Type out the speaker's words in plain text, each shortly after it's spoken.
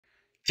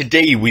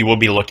Today we will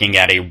be looking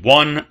at a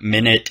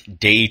 1-minute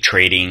day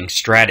trading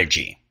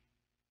strategy.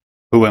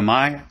 Who am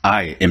I?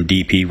 I am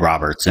DP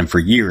Roberts, and for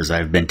years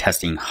I've been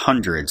testing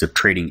hundreds of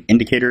trading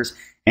indicators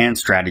and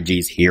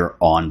strategies here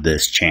on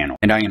this channel,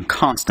 and I am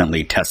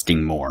constantly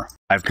testing more.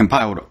 I've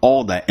compiled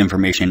all that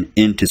information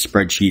into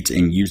spreadsheets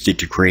and used it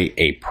to create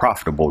a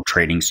profitable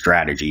trading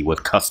strategy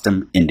with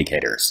custom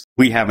indicators.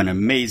 We have an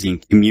amazing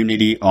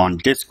community on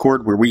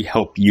Discord where we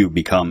help you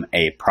become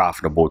a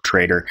profitable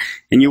trader,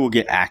 and you will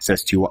get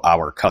access to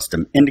our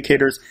custom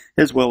indicators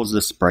as well as the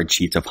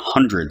spreadsheets of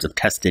hundreds of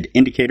tested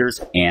indicators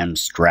and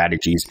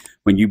strategies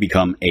when you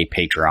become a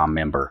Patreon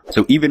member.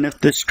 So even if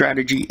this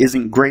strategy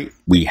isn't great,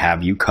 we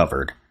have you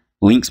covered.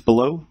 Links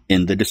below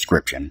in the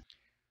description.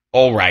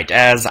 Alright,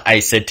 as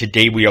I said,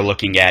 today we are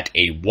looking at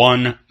a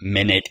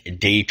 1-minute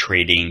day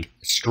trading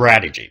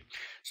strategy.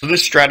 So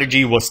this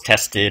strategy was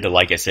tested,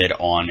 like I said,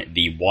 on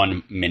the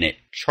 1-minute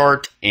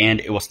chart,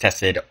 and it was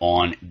tested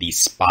on the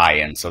SPY,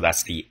 and so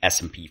that's the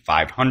S&P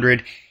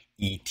 500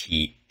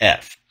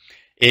 ETF.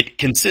 It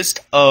consists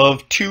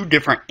of two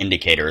different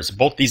indicators.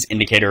 Both these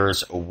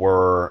indicators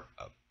were,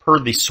 per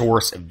the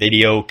source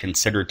video,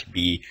 considered to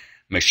be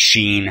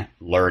machine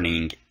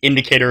learning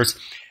indicators.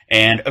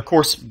 And of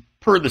course,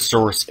 per the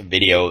source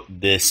video,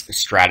 this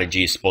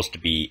strategy is supposed to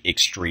be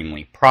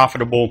extremely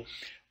profitable,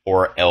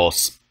 or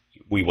else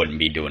we wouldn't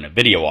be doing a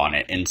video on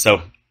it. And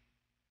so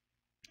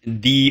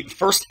the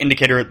first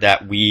indicator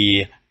that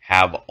we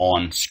have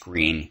on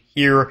screen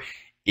here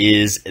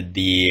is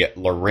the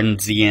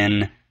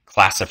Lorentzian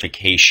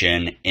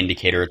classification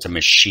indicator. It's a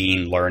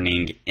machine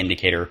learning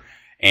indicator.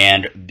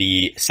 And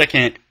the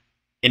second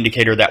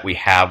indicator that we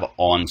have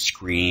on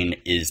screen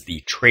is the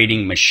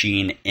Trading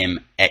Machine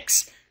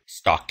MX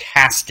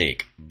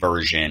stochastic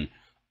version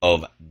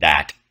of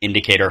that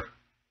indicator.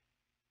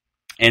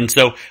 And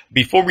so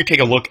before we take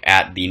a look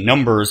at the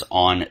numbers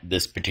on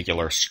this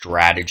particular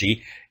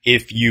strategy,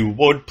 if you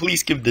would,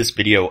 please give this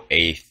video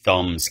a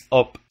thumbs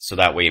up so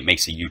that way it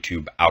makes the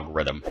YouTube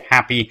algorithm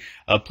happy.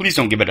 Please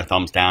don't give it a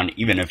thumbs down,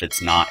 even if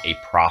it's not a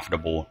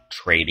profitable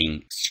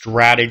trading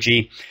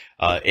strategy.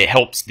 It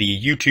helps the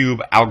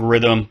YouTube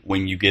algorithm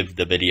when you give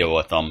the video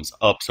a thumbs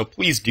up, so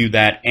please do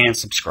that and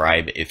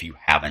subscribe if you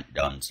haven't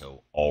done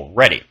so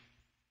already.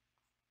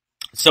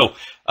 So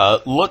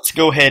let's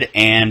go ahead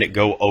and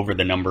go over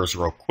the numbers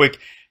real quick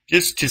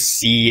just to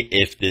see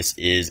if this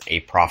is a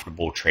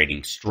profitable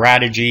trading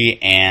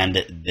strategy,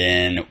 and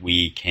then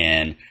we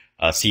can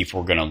see if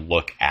we're going to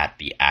look at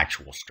the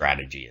actual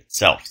strategy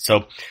itself.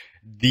 So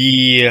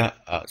the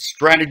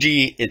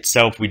strategy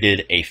itself, we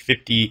did a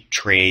 50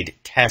 trade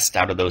test.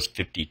 Out of those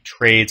 50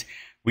 trades,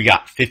 we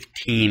got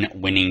 15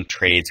 winning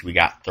trades. We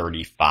got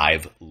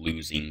 35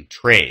 losing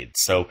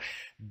trades. So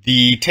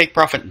the take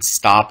profit and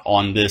stop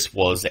on this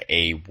was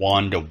a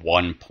 1 to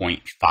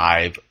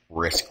 1.5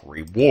 risk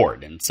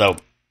reward. And so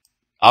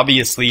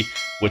obviously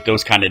with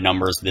those kind of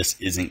numbers, this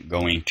isn't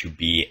going to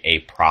be a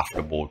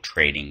profitable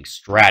trading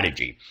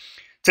strategy.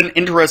 It's an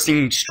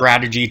interesting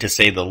strategy to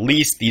say the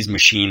least. These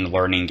machine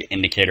learning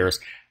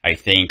indicators, I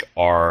think,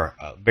 are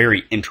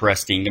very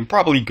interesting and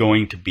probably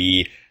going to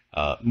be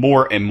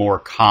more and more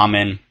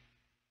common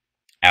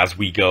as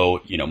we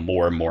go,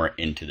 more and more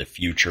into the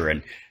future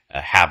and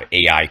have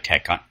AI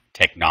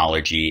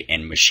technology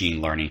and machine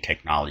learning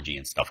technology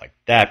and stuff like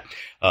that.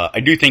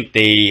 I do think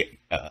they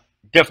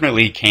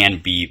definitely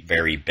can be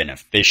very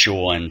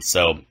beneficial, and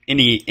so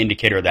any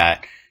indicator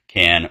that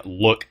can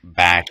look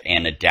back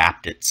and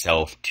adapt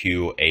itself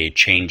to a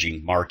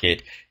changing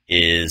market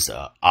is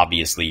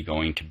obviously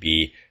going to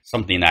be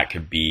something that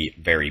could be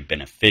very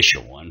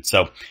beneficial. And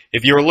so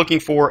if you're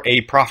looking for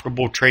a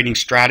profitable trading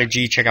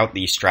strategy, check out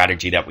the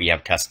strategy that we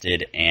have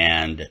tested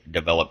and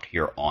developed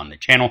here on the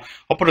channel.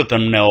 I'll put a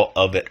thumbnail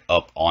of it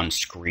up on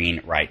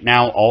screen right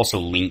now. I'll also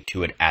link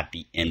to it at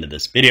the end of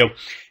this video.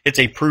 It's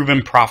a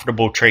proven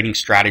profitable trading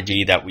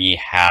strategy that we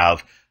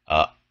have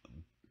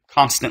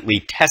constantly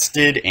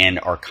tested and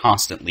are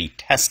constantly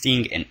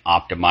testing and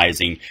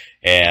optimizing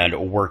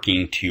and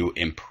working to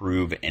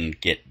improve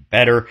and get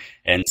better.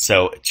 And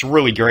so it's a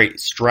really great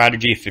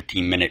strategy,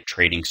 15-minute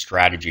trading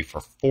strategy for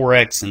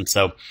Forex. And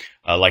so,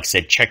 like I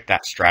said, check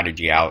that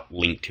strategy out,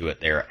 link to it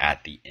there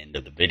at the end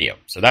of the video.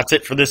 So that's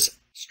it for this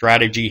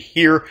strategy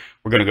here.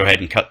 We're going to go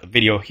ahead and cut the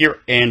video here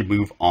and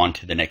move on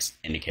to the next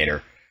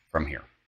indicator from here.